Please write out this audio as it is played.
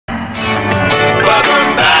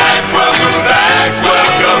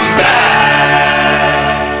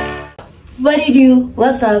you,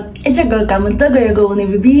 what's up? It's your girl Gamun, the girl will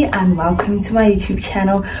never be, and welcome to my YouTube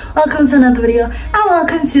channel. Welcome to another video and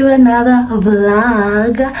welcome to another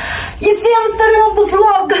vlog. You see, I'm starting off the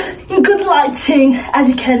vlog in good lighting. As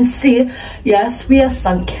you can see, yes, we are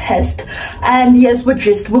sun-kissed, and yes,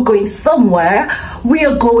 we're going somewhere. We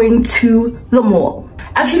are going to the mall.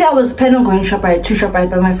 Actually, I was planning on going to ShopRite,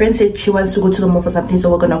 but my friend said she wants to go to the mall for something, so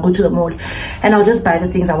we're gonna go to the mall and I'll just buy the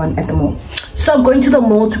things I want at the mall. So I'm going to the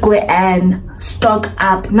mall to go and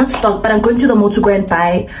I'm going to the mall to go and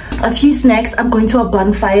buy a few snacks. I'm going to a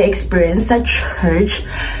bonfire experience at church.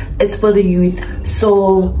 It's for the youth,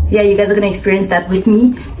 so yeah, you guys are gonna experience that with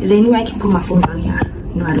me. Is there any way I can put my phone down here?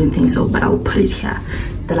 No, I don't think so, but I'll put it here.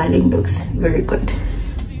 The lighting looks very good.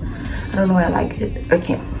 I don't know why I like it.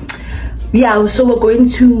 Okay, yeah, so we're going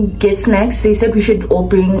to get snacks. They said we should all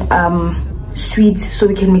bring sweets so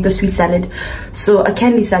we can make a sweet salad, so a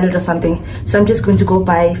candy salad or something. So I'm just going to go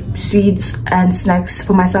buy sweets and snacks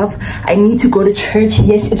for myself. I need to go to church.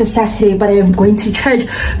 Yes, it's a Saturday, but I am going to church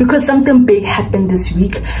because something big happened this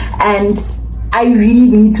week and I really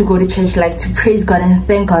need to go to church, like to praise God and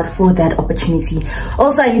thank God for that opportunity.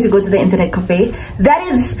 Also, I need to go to the internet cafe. That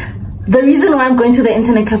is the reason why I'm going to the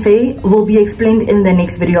internet cafe will be explained in the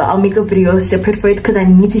next video. I'll make a video separate for it because I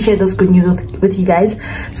need to share this good news with you guys.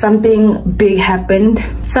 Something big happened.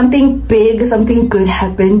 Something good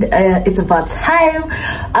happened. It's about time.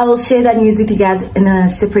 I will share that news with you guys in a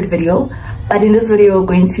separate video. But in this video, we're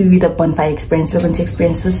going to the bonfire experience. We're going to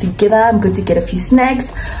experience this together. I'm going to get a few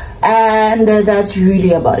snacks. And that's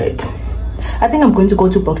really about it. I think I'm going to go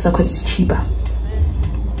to Boxer because it's cheaper.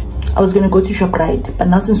 I was gonna go to ShopRite, but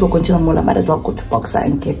now since we're going to the mall, I might as well go to Boxer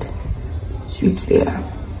and get sweets there.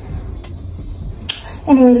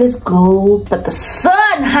 Anyway, let's go. But the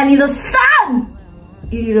sun, honey, the sun!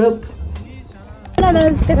 Eat it up.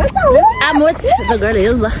 I'm with the girl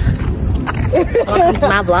is. Welcome to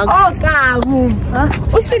my vlog. Oh, God.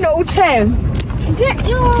 What's in the 10?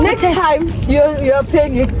 Next time you're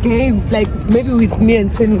playing a game, like maybe with me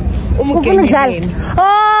and Tenu. Oh,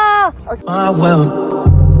 okay. Well.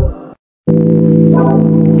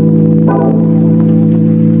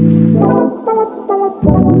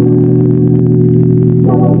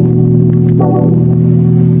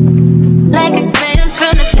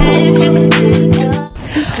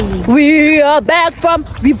 We are back from,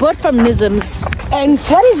 we bought from Nizam's. And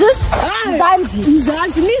what is this?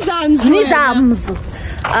 Nizam's.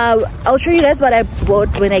 I'll show you guys what I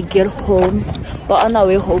bought when I get home. We're on our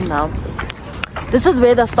way home now. This is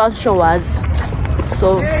where the stunt show was.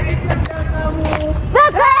 So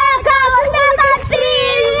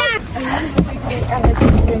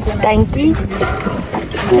thank you.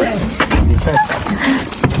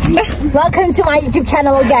 Welcome to my YouTube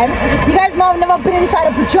channel again. You guys know I've never been inside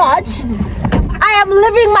a bajaj. I am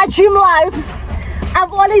living my dream life.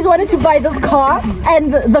 I've always wanted to buy this car,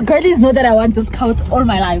 and the girlies know that I want this car all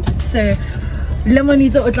my life. So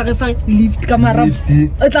Lemonito lift camera. I'm so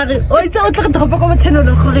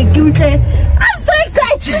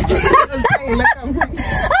excited. I'm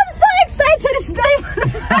so excited. It's not even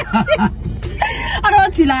I don't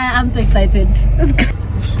want to lie, I'm so excited. Let's go.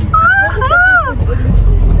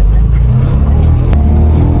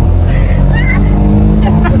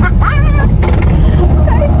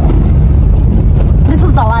 This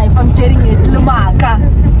is the life, I'm getting it. Lumaka.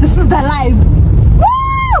 This is the life.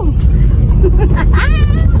 Woo!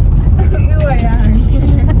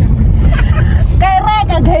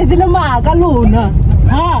 Guys, Lumaka Luna.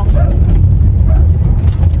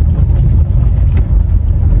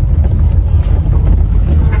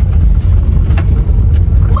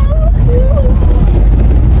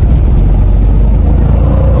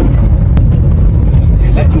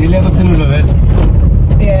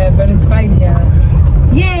 Yeah, but it's fine here.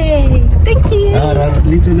 Yay! Thank you. Around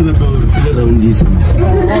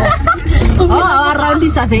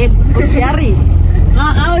this event. Okay, Ari.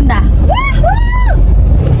 Around that.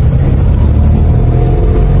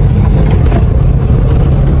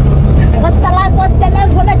 What's the life? What's the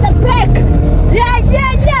life? We'll let them back. Yeah.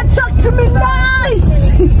 Talk to me nice.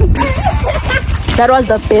 That was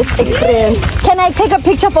the best experience. Can I take a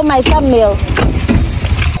picture for my thumbnail?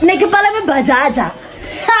 Bajaja.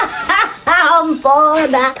 I'm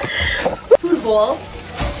bored. Football.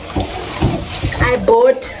 I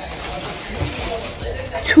bought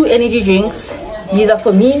 2 energy drinks. These are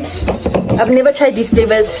for me. I've never tried these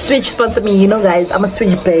flavors. Switch sponsor me, you know, guys. I'm a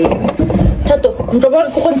Switch babe. Tato,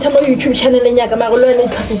 YouTube channel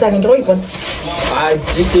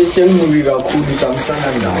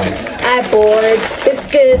I bought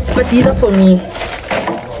biscuits, but these are for me.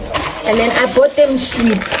 And then I bought them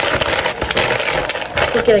sweet.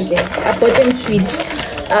 Okay, I bought them sweets.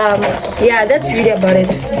 Yeah, that's really about it.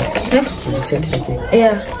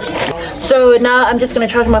 Yeah. So now I'm just gonna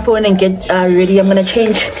charge my phone and get ready. I'm gonna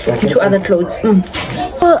change into other clothes.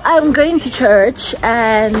 So I'm going to church,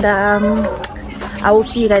 and I will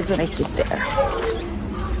see you guys when I get there.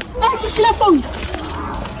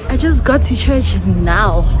 I just got to church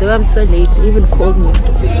now. Though I'm so late, they even called me.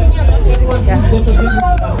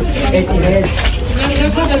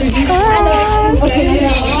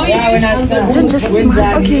 Yeah. Don't just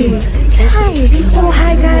smile. Okay. Say hi. Oh,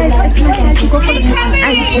 hi guys. It's myself. You go for the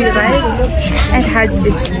IG, right? And hearts.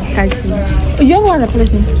 It's hearts. You don't want to follow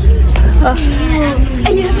me.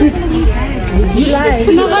 And you have to follow me. You lie.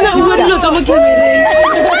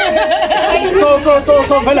 So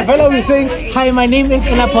fella we saying hi, my name is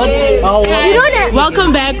Enapot. Oh, you know that?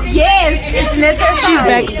 Welcome back. Yes, it's necessary. She's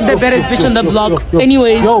back, the baddest bitch on the block.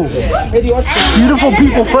 Anyways. Yo, beautiful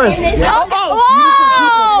people first. Wow,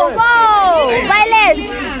 violence.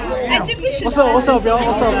 What's up,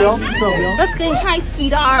 y'all? Let's go. Hi,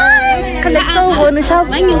 sweetheart.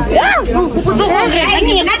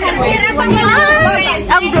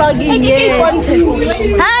 I'm vlogging. Yes.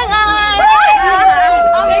 Hi guys.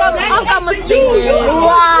 I'm Kama's favorite.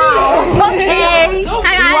 Wow. Okay.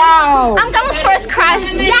 Hi guys. Wow. I'm Kama's first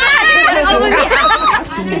crush. Yeah.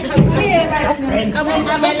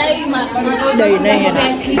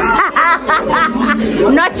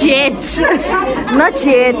 Not yet. Not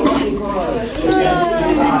yet.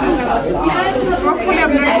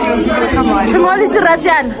 Small is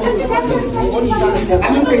Russian.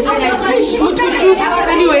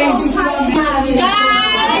 Anyways.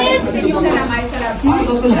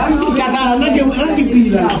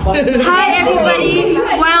 Hi everybody.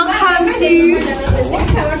 Welcome to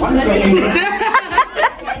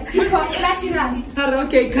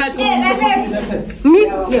Okay, cut. me.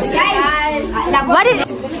 What is?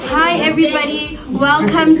 Hi everybody.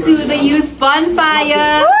 Welcome to the youth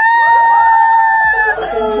bonfire.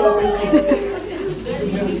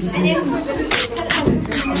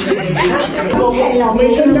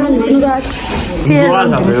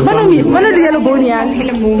 Mana the yellow bonian?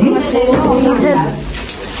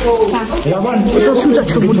 It's a suit of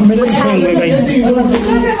trouble.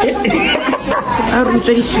 I'm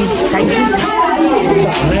very sweet. Thank you.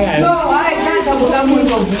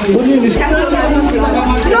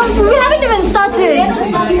 No, we haven't even started.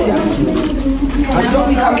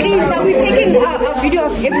 Please, are we taking a video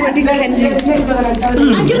of everybody's candy?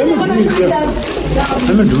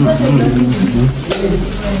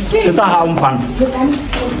 It's a having fun.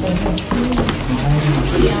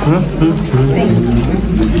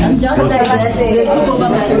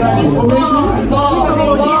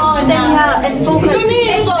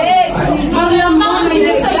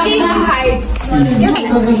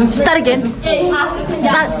 Start again.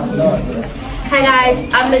 Hi guys,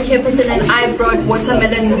 I'm the chairperson and I brought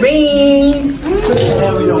watermelon rings.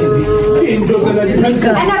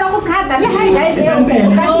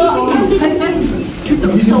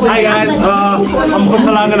 Hi guys, I'm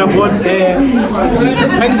Kotalang and I bought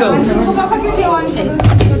pencils.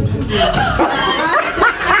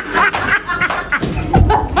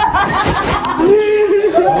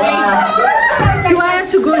 Do I have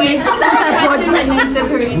to go next?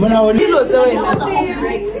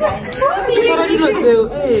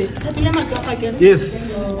 Yes.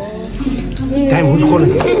 Time, who's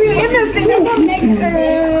calling?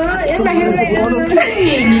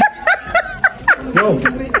 No.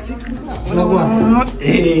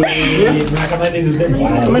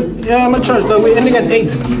 I'm at church, though. We're ending at 8.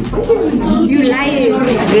 You lying.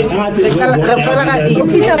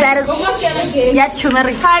 Yes,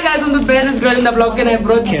 turmeric. Hi guys, I'm the baddest girl in the block and I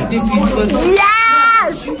brought this sweet for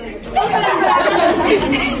Yes!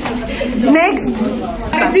 Next.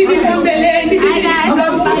 Hi guys.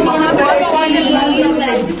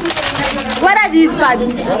 What are these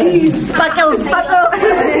bugs? Sparkles.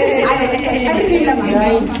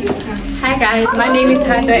 Hi guys, my name is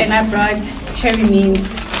Tando and I brought cherry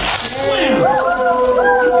mints.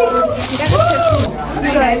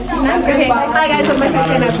 Hi guys, I'm Mike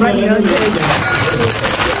and I brought milk.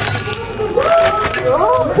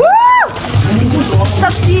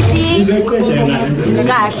 Subsidy.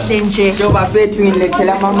 Kahle nje. Njoba bethu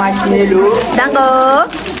ngilethela ama marshmallow. Dango.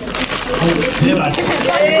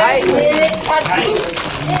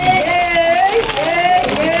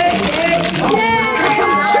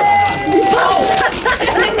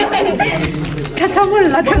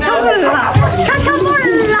 Tatamulla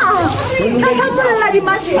di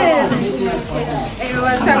marshmallow. Hey,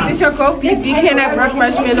 what's up? This your coffee? BK and I brought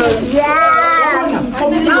marshmallows. Yeah.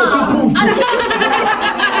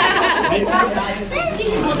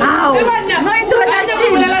 Ow! No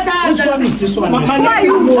introduction. Which one is this one?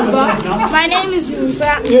 My name is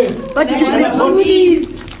Musa. Yes. What did you bring?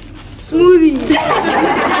 Smoothie.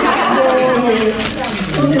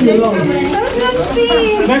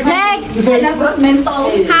 Next.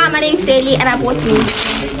 Hi, my name is Sally and I bought smoothie.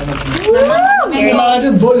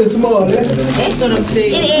 This bowl is small. It is.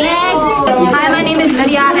 Hi, my name is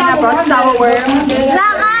Lydia and I brought sour worms.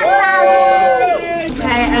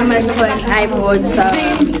 Hi, I'm Marissa and I bought sour.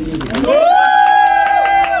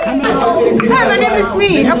 Hi, my name is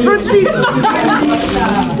me. I brought cheese.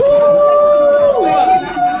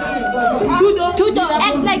 Tuto,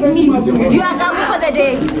 act like me. You are coming for the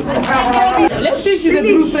day. Let's see if she's a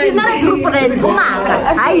true friend. She's not a true friend.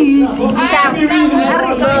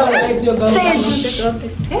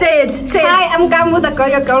 Say it. Hi, I'm Gamu, the girl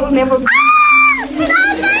your girl will never be.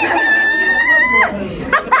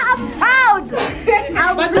 I'm proud.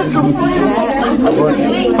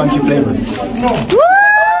 Funky flavors. Woo!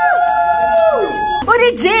 What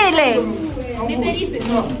did you Okay,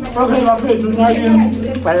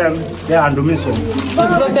 they are on the mission.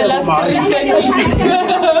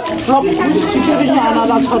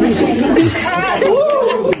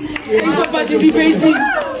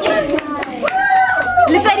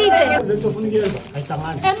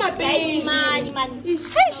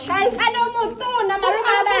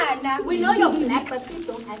 We know you're black, but please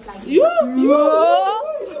don't act like You.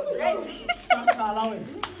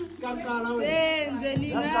 Guys,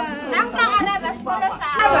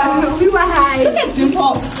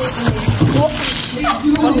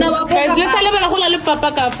 let's celebrate le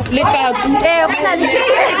papa ka le kaku.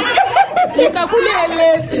 Le kaku le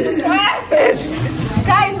elete.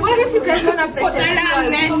 Guys, what if you guys gonna protest?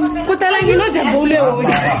 Kutalang ino jambule o.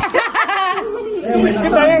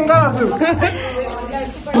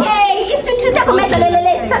 Hey, it's to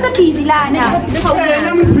such a busy lana.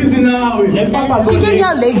 She gave me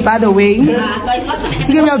a leg, by the way.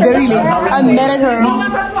 She gave me a very late. I met her.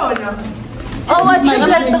 Oh, what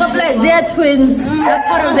triplets? They are twins. That's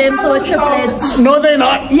one of them, so triplets. No, they're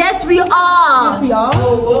not. Yes, we are. We are.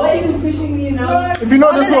 Why are you pushing me now? If you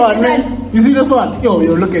know this one, man. You see this one? Yo,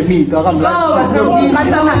 look at me. Dog, I'm last.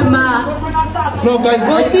 No, guys,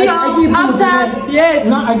 I keep after. Yes.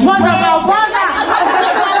 No, I keep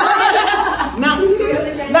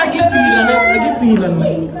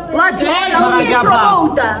What?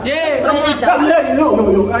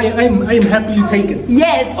 I'm happily taken.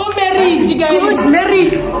 Yes. Oh, married, you guys. Who's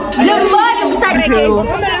married? The boy inside you.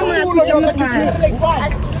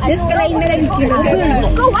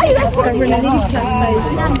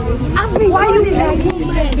 Why are you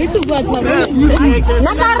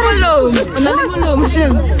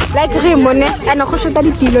like Rimone and a question that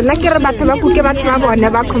is like a battle of Pukema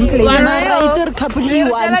never complain.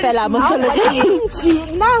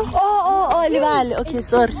 Oh, okay,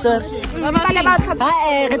 sorry.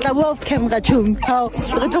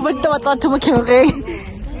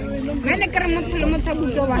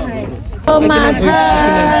 Oh,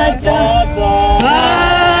 matata.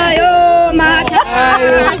 Ayo,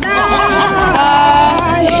 matata.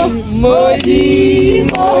 Ayo, Modi,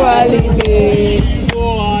 morality.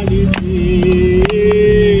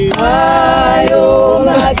 Ayo,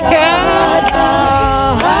 matata.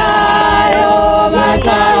 Ayo,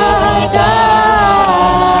 matata.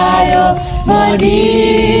 Ayo, Modi,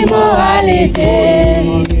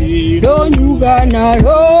 morality. Don't you gonna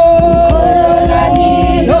roll?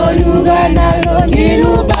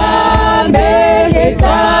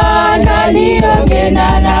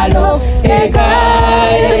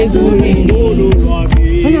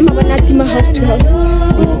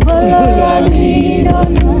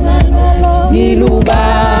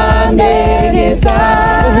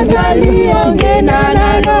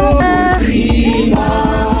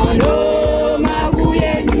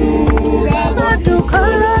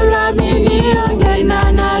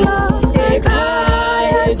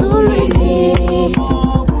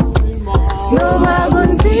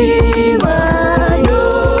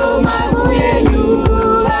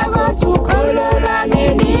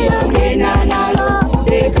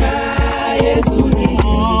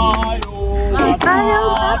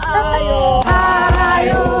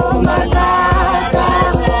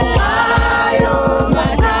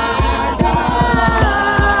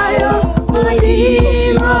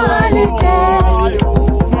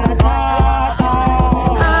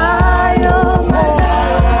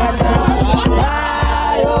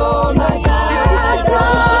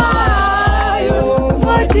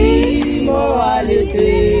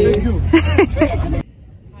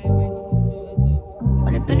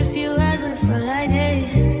 Only been a few hours, but it felt like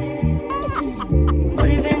days.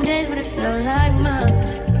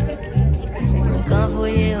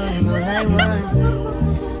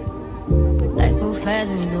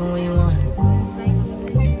 fast and you doing what you want.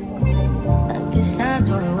 At this time,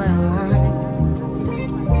 doing what I want.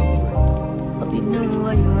 Hope you doing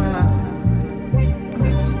what you want.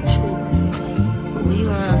 What you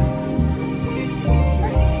want?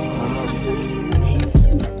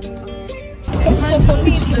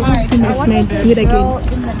 This man, do it again.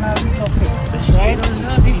 Right?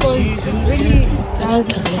 Because it really does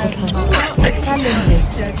have challenges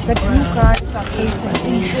that you guys are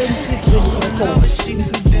facing in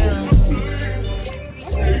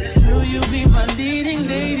 2024. Will you be my leading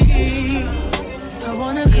lady? I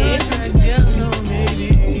wanna contract, girl, no maybe.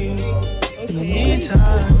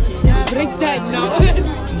 Anytime. Break time now.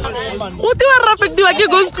 What do I affect you? I can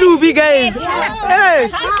go Scooby, guys. Hey.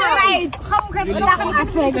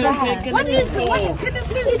 What is the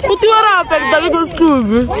What do I affect? I can go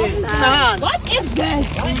Scooby. What is this?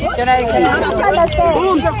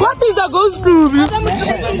 What is a ghost Scooby?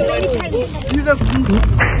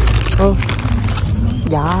 Oh.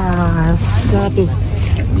 Yes.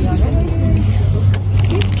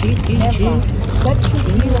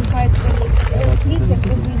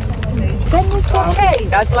 Then it's okay.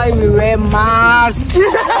 That's why we wear masks.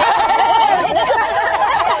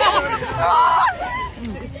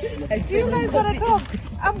 You guys wanna talk?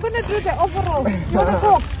 I'm gonna do the overall. You wanna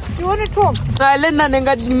talk? You wanna talk?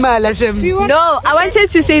 No, I wanted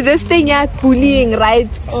to say this thing, yeah, bullying, right?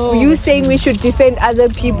 You saying we should defend other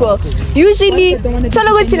people. Usually,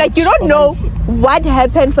 like you don't know what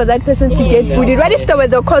happened for that person to get bullied. What if they were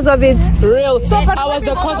the cause of it? Real. I was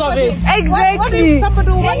the cause of it. Exactly. What if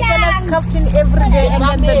somebody who wants to scuffed in every day and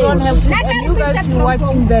then they don't have food and you guys be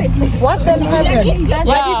watching that? What then happened?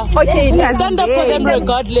 Yeah. Okay, Stand up for them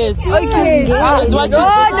regardless. okay.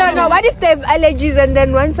 No. What if they have allergies and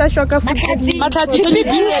then once a shocker food? Matati, can you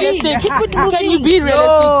be realistic? Can you be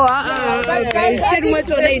realistic?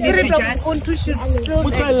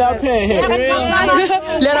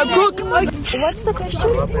 Let her cook. What's the question?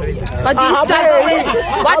 What do you struggle with?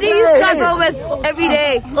 What do you struggle with every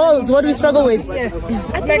day? Oh, it's what we struggle with.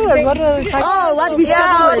 Oh, what we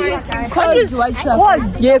struggle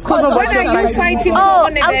with? Yes, cause of What are you fighting Oh,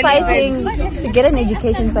 for? I'm fighting to get an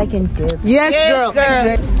education so I can dip. Yes,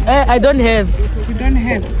 girl. I don't have. You don't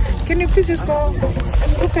have. Can you please just go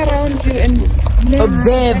look around you and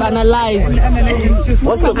Observe, analyze.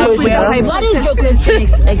 What's the question? What is your question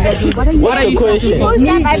exactly? What's the question?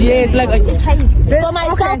 Yes, like For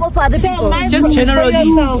myself or for other people? just general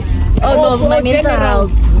you. Oh no, for my mental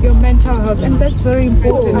health. your mental health, and that's very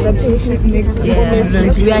important that we should make.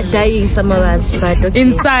 We are dying, some of us, but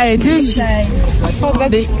inside. So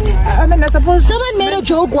that's, I mean, I suppose someone made a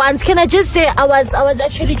joke once. Can I just say I was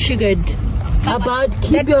actually triggered about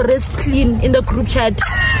keep your wrist clean in the group chat.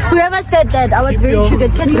 Whoever said that, I was very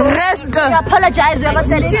triggered. Can you rest? I apologize. Whoever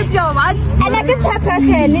said it. Keep your what? And I can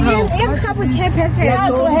chairperson.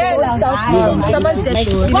 Someone said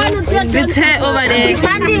It's her over there.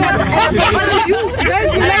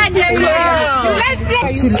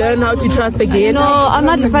 To learn how to trust again. no, I'm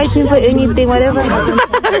not fighting for anything. Whatever happens.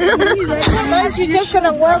 you're just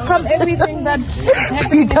gonna welcome everything that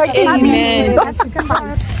You're talking Amen.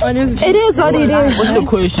 It is what it is. What's the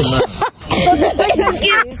question, man?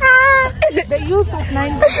 the youth of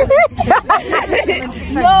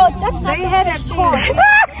 1977. They had a cause.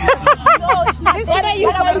 What are you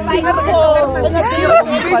fighting for?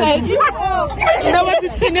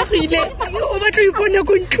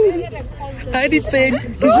 I did say, message.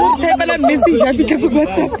 What's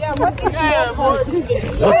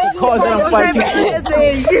the cause that I'm fighting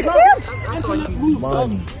for?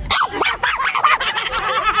 Money.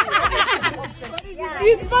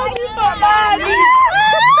 He's fighting for money.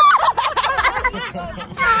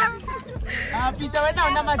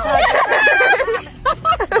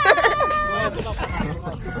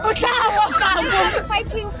 I'm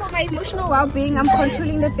fighting for my emotional well-being. I'm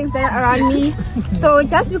controlling the things that are around me. So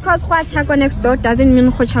just because Chako next door doesn't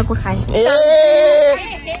mean Chako high.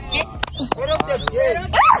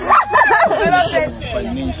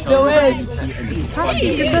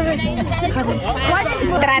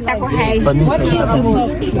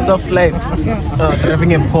 Soft life.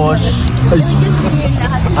 Driving a Porsche.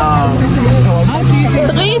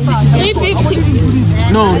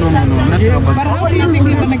 350. No, not about. But how do you think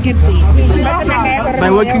you're gonna get there?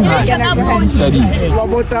 By working hard. Study.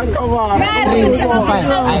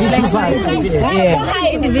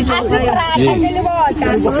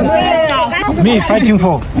 Me fighting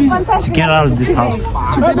for to get out of this house.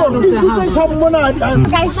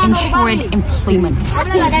 Ensured employment.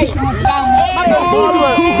 Guys, come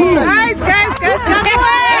away!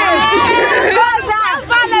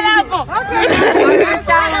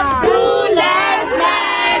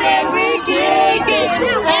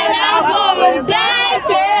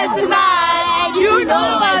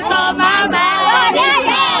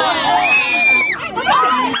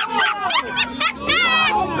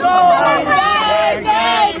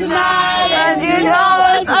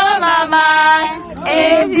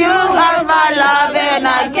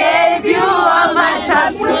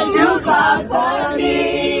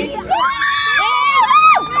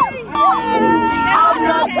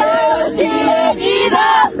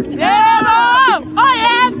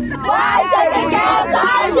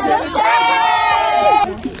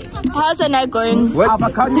 How's the night going? What?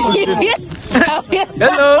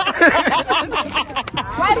 Hello.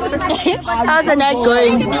 How's the night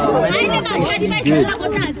going? Good.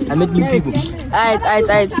 I met new people. Aight.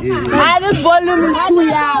 This volume is too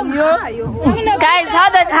young, yo. Guys,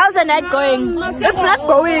 how's the night going? It's not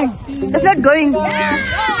going. It's not going.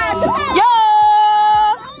 Yo!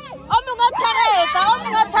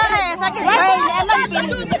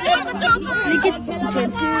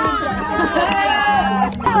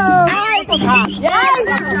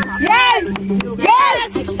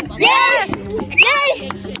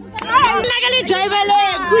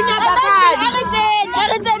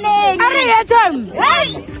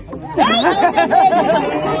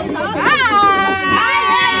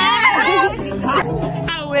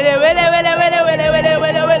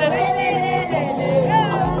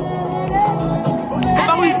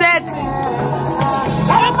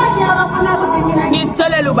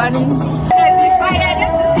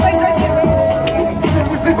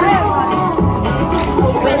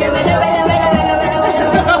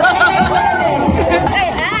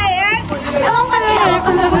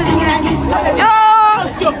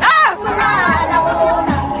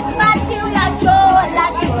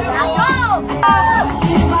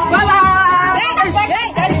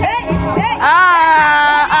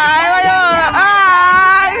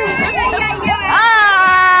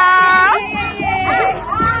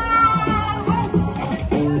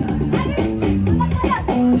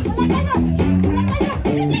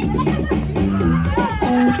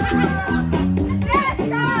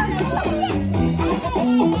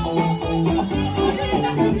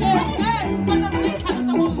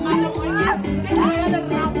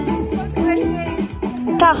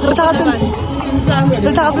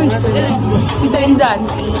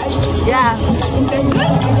 Yeah.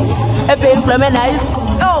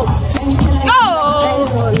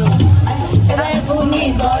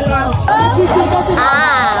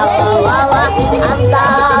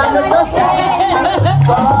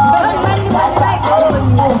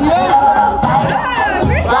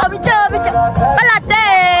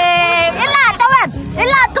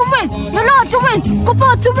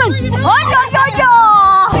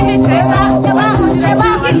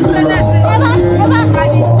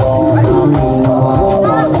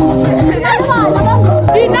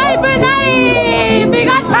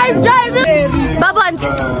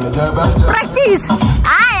 Practice.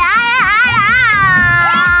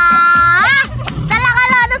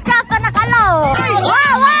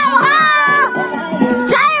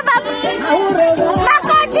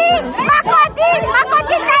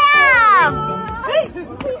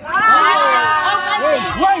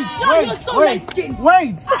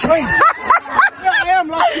 Wait. Yeah, I am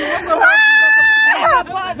lucky.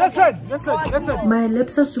 Listen. My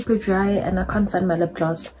lips are super dry and I can't find my lip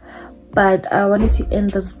gloss. But I wanted to end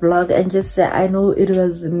this vlog and just say I know it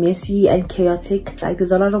was messy and chaotic. Like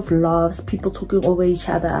there's a lot of laughs, people talking over each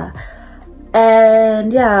other.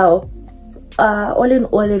 And yeah, all in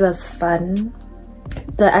all it was fun.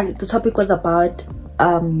 The topic was about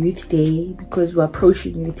Youth Day because we're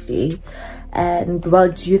approaching Youth Day. And well,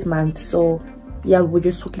 it's Youth Month, so yeah, we're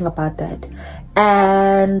just talking about that.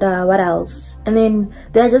 And what else? And then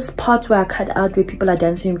there are just parts where I cut out where people are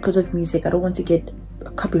dancing because of music. I don't want to get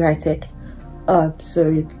copyrighted.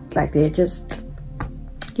 So like they're just,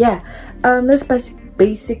 yeah. That's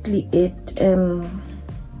basically it.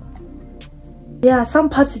 Yeah, some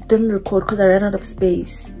parts it didn't record because I ran out of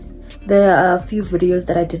space. There are a few videos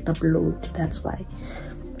that I didn't upload, that's why.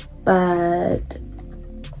 But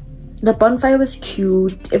the bonfire was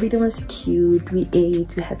cute, everything was cute. We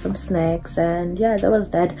ate, we had some snacks, and yeah, that was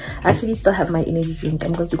that. I actually still have my energy drink.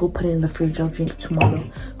 I'm going to go put it in the fridge. I'll drink it tomorrow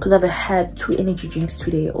because I've had 2 energy drinks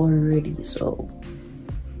today already. So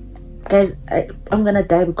guys, I'm gonna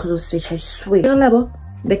die because of switch, I swear.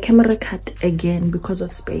 The camera cut again because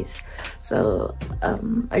of space. So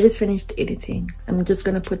I just finished editing. I'm just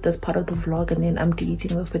gonna put this part of the vlog and then I'm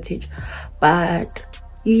deleting the footage. But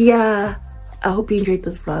yeah, I hope you enjoyed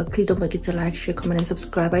this vlog. Please don't forget to like, share, comment and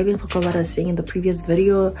subscribe. I even forgot what I was saying in the previous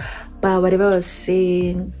video, but whatever I was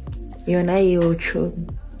saying,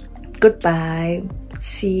 goodbye.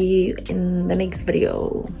 See you in the next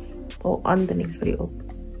video, or on the next video.